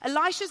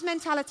 Elisha's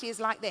mentality is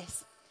like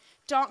this: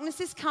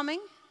 darkness is coming.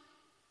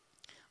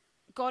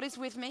 God is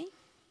with me.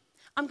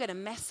 I'm going to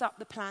mess up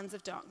the plans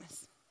of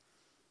darkness.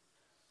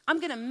 I'm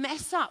going to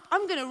mess up.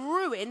 I'm going to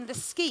ruin the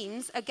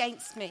schemes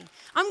against me.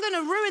 I'm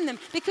going to ruin them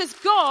because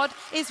God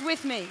is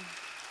with me.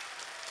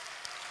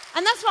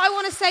 And that's what I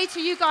want to say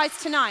to you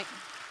guys tonight.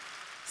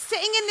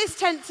 Sitting in this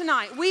tent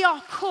tonight, we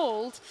are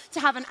called to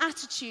have an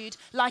attitude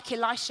like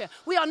Elisha.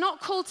 We are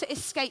not called to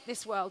escape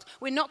this world.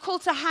 We're not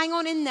called to hang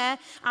on in there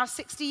our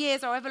 60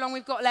 years or however long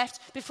we've got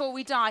left before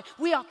we die.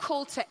 We are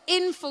called to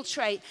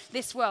infiltrate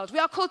this world. We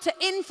are called to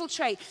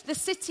infiltrate the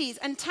cities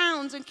and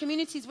towns and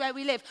communities where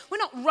we live. We're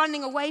not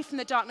running away from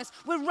the darkness.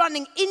 We're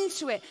running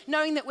into it,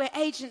 knowing that we're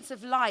agents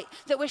of light,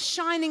 that we're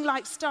shining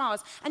like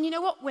stars. And you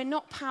know what? We're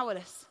not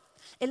powerless.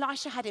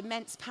 Elisha had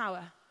immense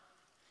power.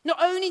 Not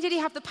only did he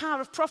have the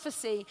power of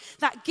prophecy,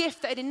 that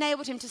gift that had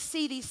enabled him to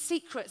see these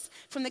secrets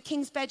from the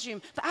king's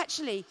bedroom, but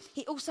actually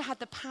he also had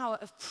the power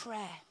of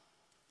prayer.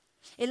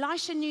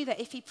 Elisha knew that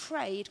if he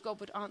prayed, God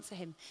would answer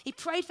him. He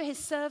prayed for his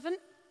servant,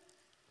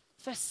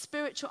 for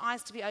spiritual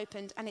eyes to be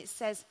opened, and it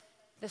says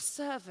the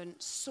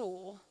servant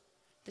saw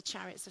the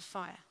chariots of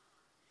fire.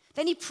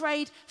 Then he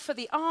prayed for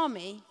the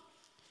army,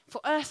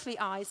 for earthly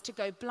eyes to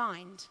go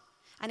blind,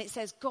 and it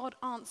says God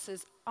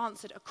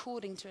answered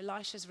according to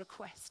Elisha's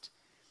request.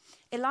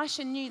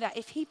 Elisha knew that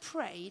if he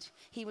prayed,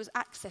 he was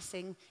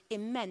accessing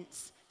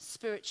immense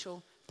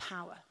spiritual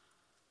power.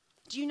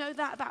 Do you know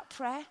that about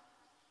prayer?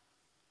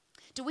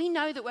 Do we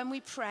know that when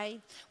we pray,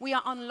 we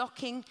are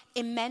unlocking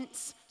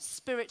immense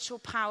spiritual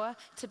power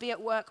to be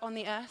at work on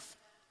the earth?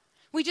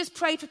 We just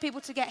prayed for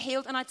people to get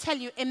healed, and I tell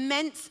you,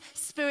 immense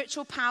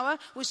spiritual power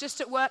was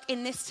just at work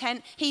in this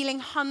tent, healing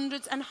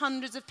hundreds and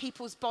hundreds of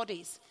people's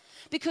bodies.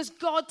 because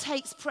God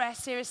takes prayer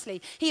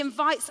seriously. He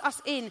invites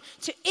us in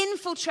to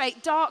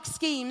infiltrate dark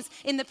schemes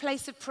in the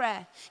place of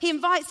prayer. He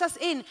invites us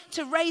in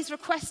to raise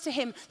requests to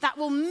him that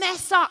will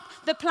mess up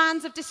the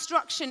plans of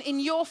destruction in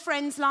your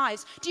friends'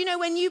 lives. Do you know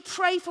when you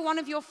pray for one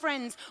of your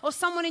friends or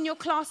someone in your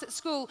class at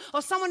school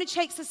or someone who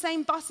takes the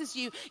same bus as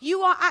you,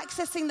 you are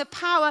accessing the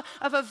power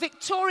of a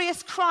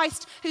victorious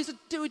Christ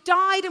who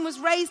died and was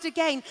raised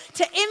again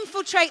to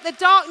infiltrate the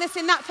darkness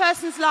in that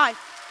person's life.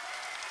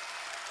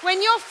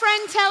 When your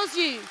friend tells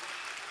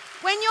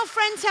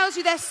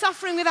you they're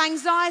suffering with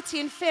anxiety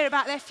and fear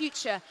about their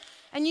future,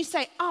 and you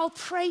say, I'll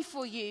pray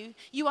for you,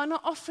 you are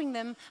not offering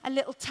them a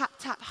little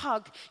tap-tap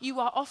hug. You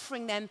are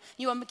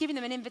giving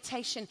them an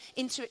invitation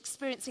into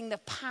experiencing the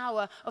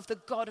power of the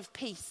God of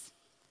peace.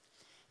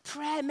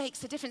 Prayer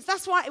makes a difference.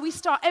 That's why we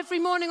start every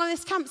morning on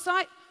this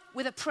campsite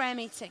with a prayer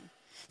meeting.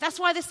 That's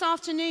why this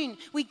afternoon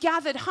we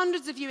gathered,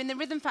 hundreds of you in the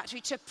Rhythm Factory,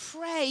 to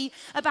pray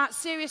about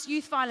serious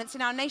youth violence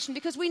in our nation,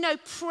 because we know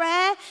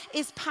prayer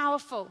is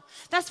powerful.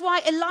 That's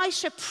why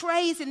Elisha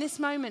prays in this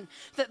moment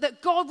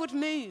that God would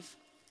move.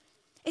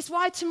 It's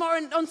why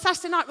tomorrow on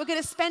Saturday night we're going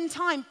to spend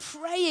time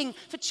praying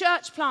for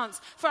church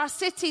plants, for our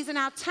cities and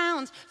our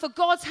towns, for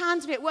God's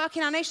hand to be at work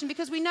in our nation,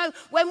 because we know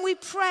when we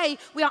pray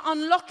we are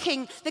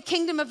unlocking the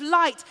kingdom of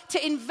light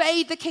to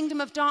invade the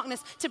kingdom of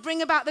darkness, to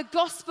bring about the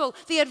gospel,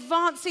 the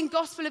advancing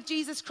gospel of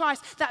Jesus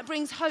Christ that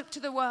brings hope to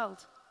the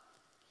world.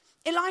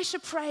 Elisha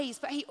prays,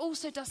 but he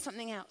also does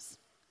something else.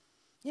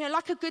 You know,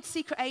 like a good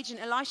secret agent,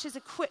 Elisha's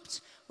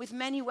equipped with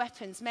many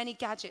weapons, many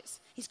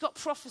gadgets. He's got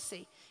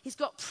prophecy. He's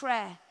got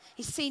prayer.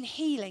 He's seen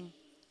healing.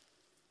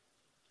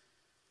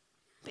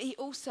 But he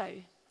also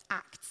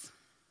acts.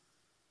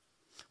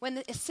 When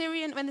the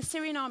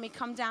Syrian army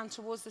come down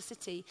towards the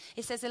city,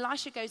 it says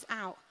Elisha goes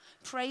out,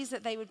 prays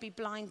that they would be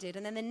blinded.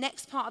 And then the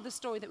next part of the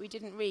story that we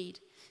didn't read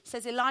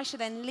says Elisha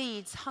then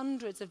leads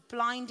hundreds of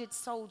blinded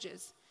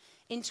soldiers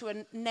into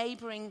a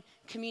neighboring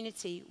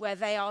community where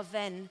they are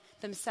then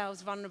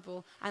themselves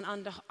vulnerable and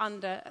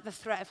under the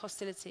threat of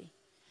hostility.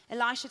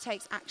 Elisha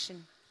takes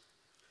action.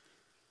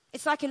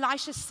 It's like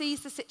Elisha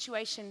sees the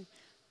situation.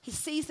 He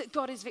sees that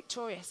God is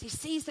victorious. He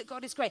sees that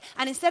God is great.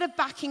 And instead of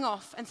backing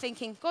off and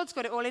thinking, God's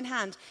got it all in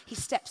hand, he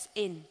steps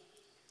in.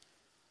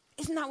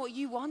 Isn't that what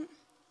you want?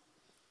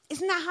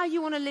 Isn't that how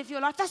you want to live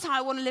your life? That's how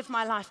I want to live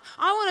my life.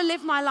 I want to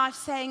live my life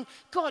saying,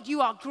 God,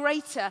 you are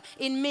greater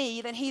in me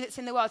than he that's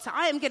in the world. So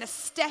I am going to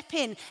step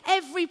in.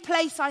 Every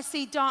place I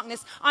see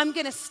darkness, I'm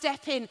going to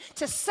step in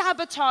to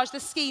sabotage the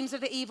schemes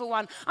of the evil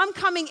one. I'm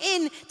coming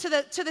in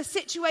to the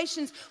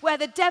situations where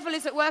the devil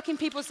is at work in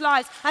people's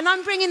lives, and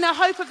I'm bringing the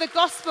hope of the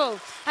gospel,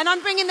 and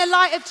I'm bringing the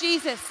light of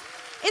Jesus.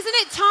 Isn't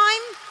it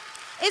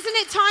time? Isn't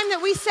it time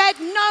that we said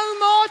no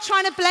more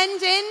trying to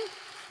blend in?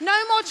 No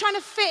more trying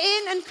to fit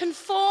in and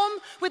conform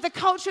with the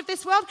culture of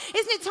this world.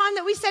 Isn't it time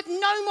that we said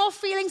no more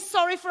feeling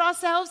sorry for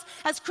ourselves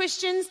as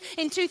Christians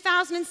in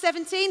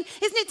 2017?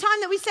 Isn't it time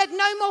that we said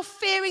no more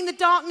fearing the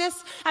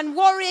darkness and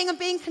worrying and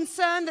being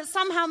concerned that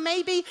somehow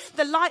maybe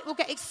the light will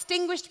get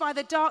extinguished by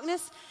the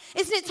darkness?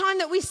 Isn't it time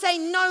that we say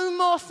no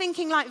more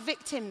thinking like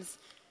victims?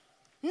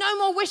 No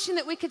more wishing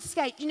that we could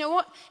escape. You know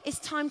what? It's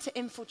time to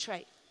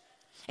infiltrate.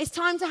 It's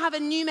time to have a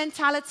new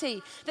mentality,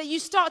 that you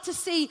start to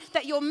see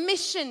that your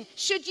mission,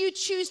 should you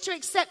choose to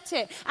accept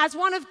it, as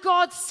one of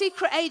God's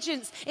secret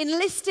agents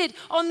enlisted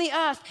on the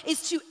earth,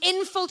 is to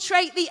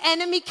infiltrate the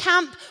enemy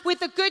camp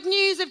with the good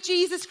news of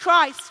Jesus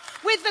Christ,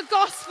 with the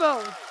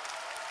gospel.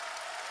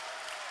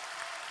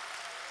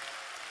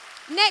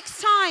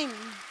 Next time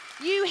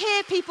you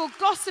hear people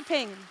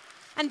gossiping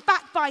and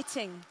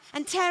backbiting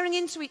and tearing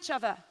into each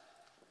other,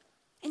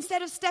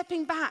 instead of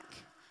stepping back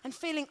and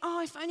feeling,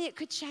 oh, if only it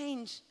could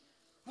change,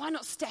 why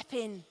not step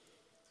in?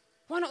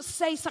 Why not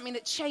say something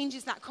that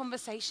changes that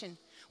conversation?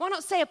 Why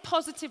not say a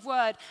positive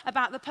word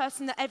about the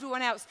person that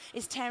everyone else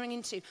is tearing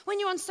into? When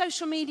you're on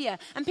social media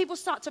and people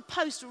start to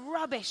post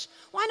rubbish,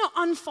 why not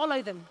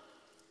unfollow them?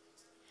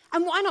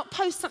 And why not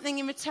post something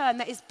in return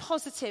that is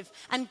positive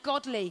and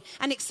godly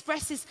and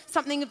expresses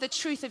something of the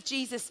truth of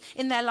Jesus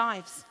in their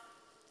lives?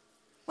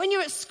 When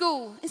you're at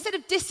school, instead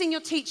of dissing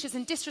your teachers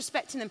and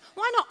disrespecting them,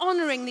 why not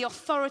honoring the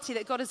authority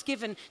that God has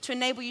given to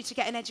enable you to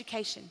get an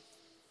education?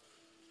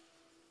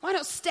 Why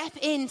not step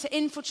in to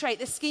infiltrate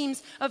the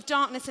schemes of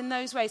darkness in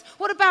those ways?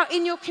 What about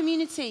in your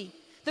community?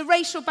 The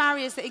racial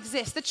barriers that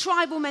exist, the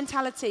tribal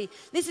mentality.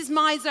 This is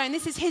my zone,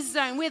 this is his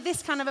zone. We're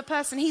this kind of a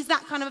person, he's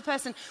that kind of a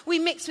person. We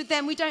mix with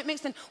them, we don't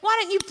mix with them. Why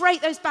don't you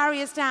break those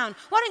barriers down?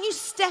 Why don't you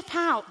step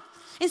out?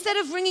 Instead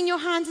of wringing your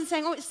hands and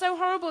saying, oh, it's so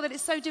horrible that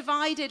it's so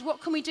divided, what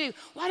can we do?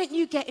 Why don't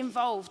you get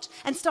involved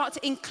and start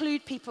to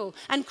include people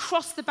and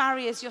cross the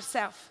barriers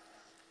yourself?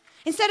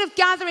 Instead of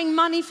gathering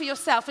money for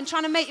yourself and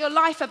trying to make your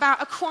life about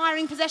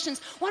acquiring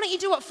possessions, why don't you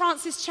do what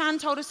Francis Chan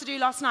told us to do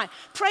last night?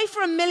 Pray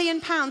for £1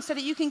 million so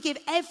that you can give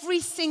every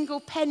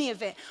single penny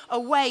of it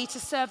away to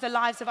serve the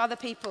lives of other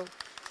people.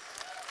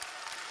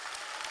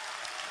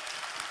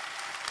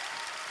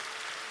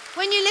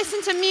 When you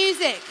listen to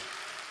music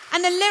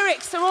and the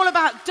lyrics are all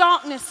about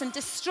darkness and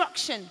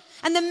destruction,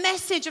 and the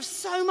message of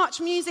so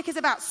much music is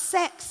about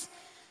sex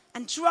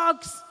and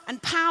drugs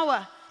and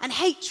power and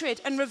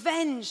hatred and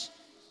revenge?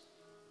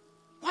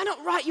 Why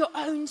not write your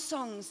own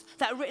songs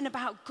that are written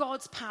about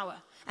God's power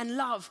and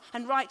love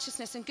and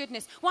righteousness and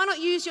goodness? Why not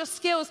use your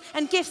skills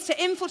and gifts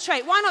to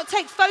infiltrate? Why not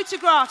take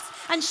photographs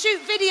and shoot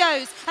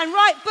videos and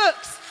write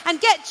books and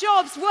get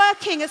jobs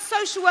working as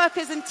social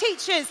workers and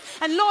teachers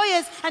and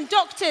lawyers and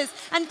doctors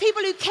and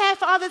people who care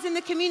for others in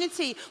the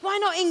community? Why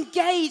not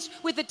engage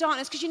with the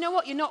darkness? Because you know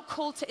what? You're not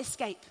called to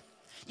escape.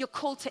 You're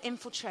called to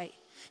infiltrate.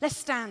 Let's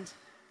stand.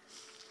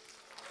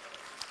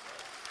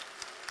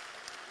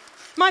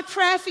 My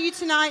prayer for you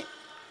tonight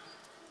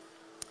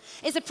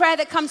is a prayer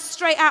that comes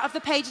straight out of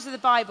the pages of the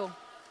Bible.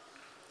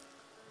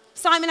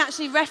 Simon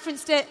actually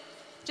referenced it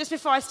just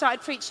before I started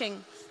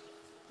preaching.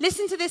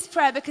 Listen to this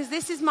prayer, because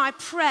this is my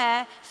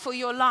prayer for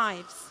your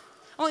lives.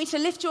 I want you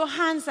to lift your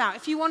hands out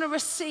if you want to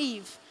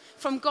receive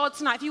from God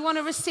tonight, if you want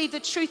to receive the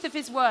truth of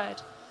his word.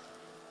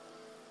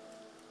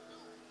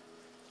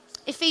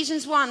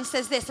 Ephesians 1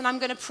 says this, and I'm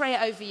going to pray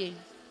it over you.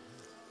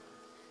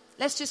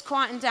 Let's just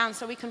quieten down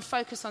so we can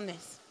focus on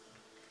this.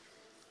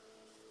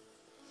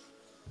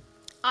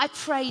 I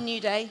pray,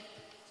 Newday,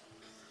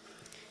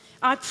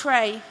 I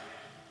pray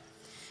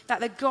that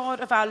the God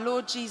of our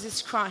Lord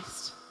Jesus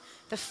Christ,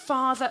 the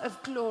Father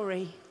of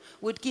glory,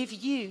 would give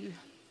you,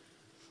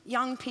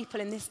 young people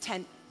in this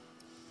tent,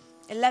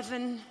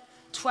 11,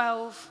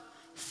 12,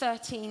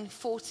 13,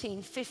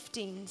 14,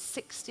 15,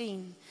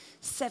 16,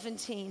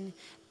 17,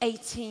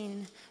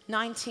 18,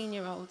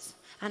 19-year-olds,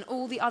 and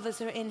all the others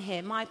who are in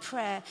here. My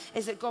prayer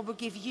is that God will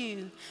give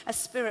you a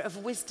spirit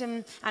of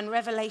wisdom and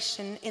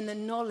revelation in the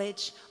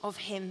knowledge of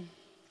him,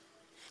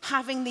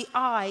 having the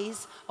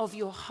eyes of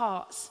your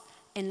hearts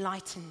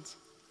enlightened,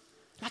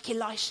 like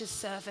Elisha's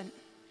servant,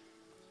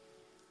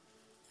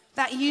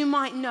 that you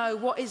might know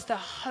what is the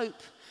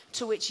hope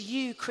to which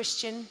you,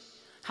 Christian,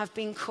 have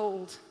been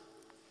called,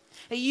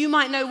 that you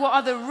might know what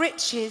are the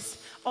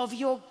riches of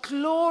your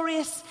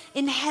glorious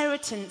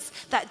inheritance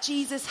that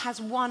Jesus has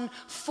won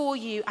for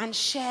you and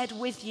shared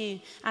with you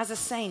as a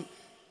saint.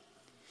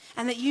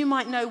 And that you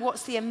might know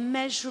what's the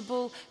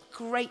immeasurable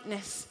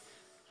greatness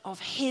of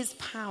his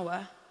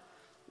power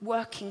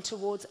working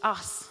towards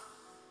us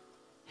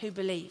who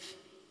believe.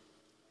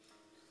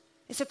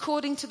 It's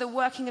according to the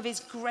working of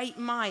his great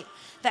might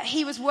that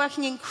he was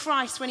working in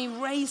Christ when he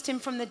raised him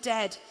from the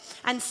dead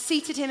and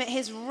seated him at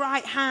his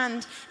right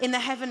hand in the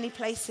heavenly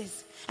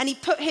places. And he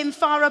put him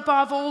far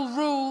above all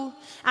rule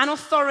and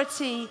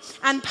authority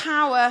and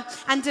power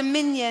and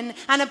dominion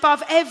and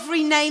above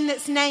every name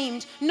that's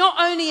named, not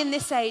only in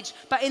this age,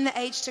 but in the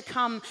age to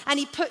come. And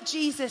he put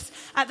Jesus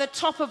at the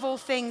top of all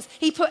things.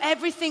 He put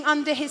everything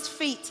under his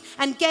feet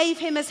and gave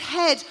him as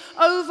head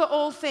over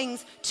all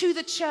things to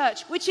the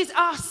church, which is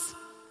us,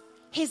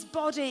 his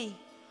body,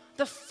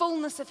 the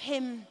fullness of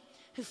him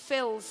who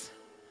fills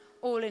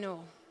all in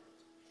all.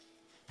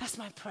 That's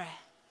my prayer.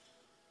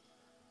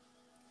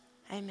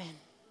 Amen.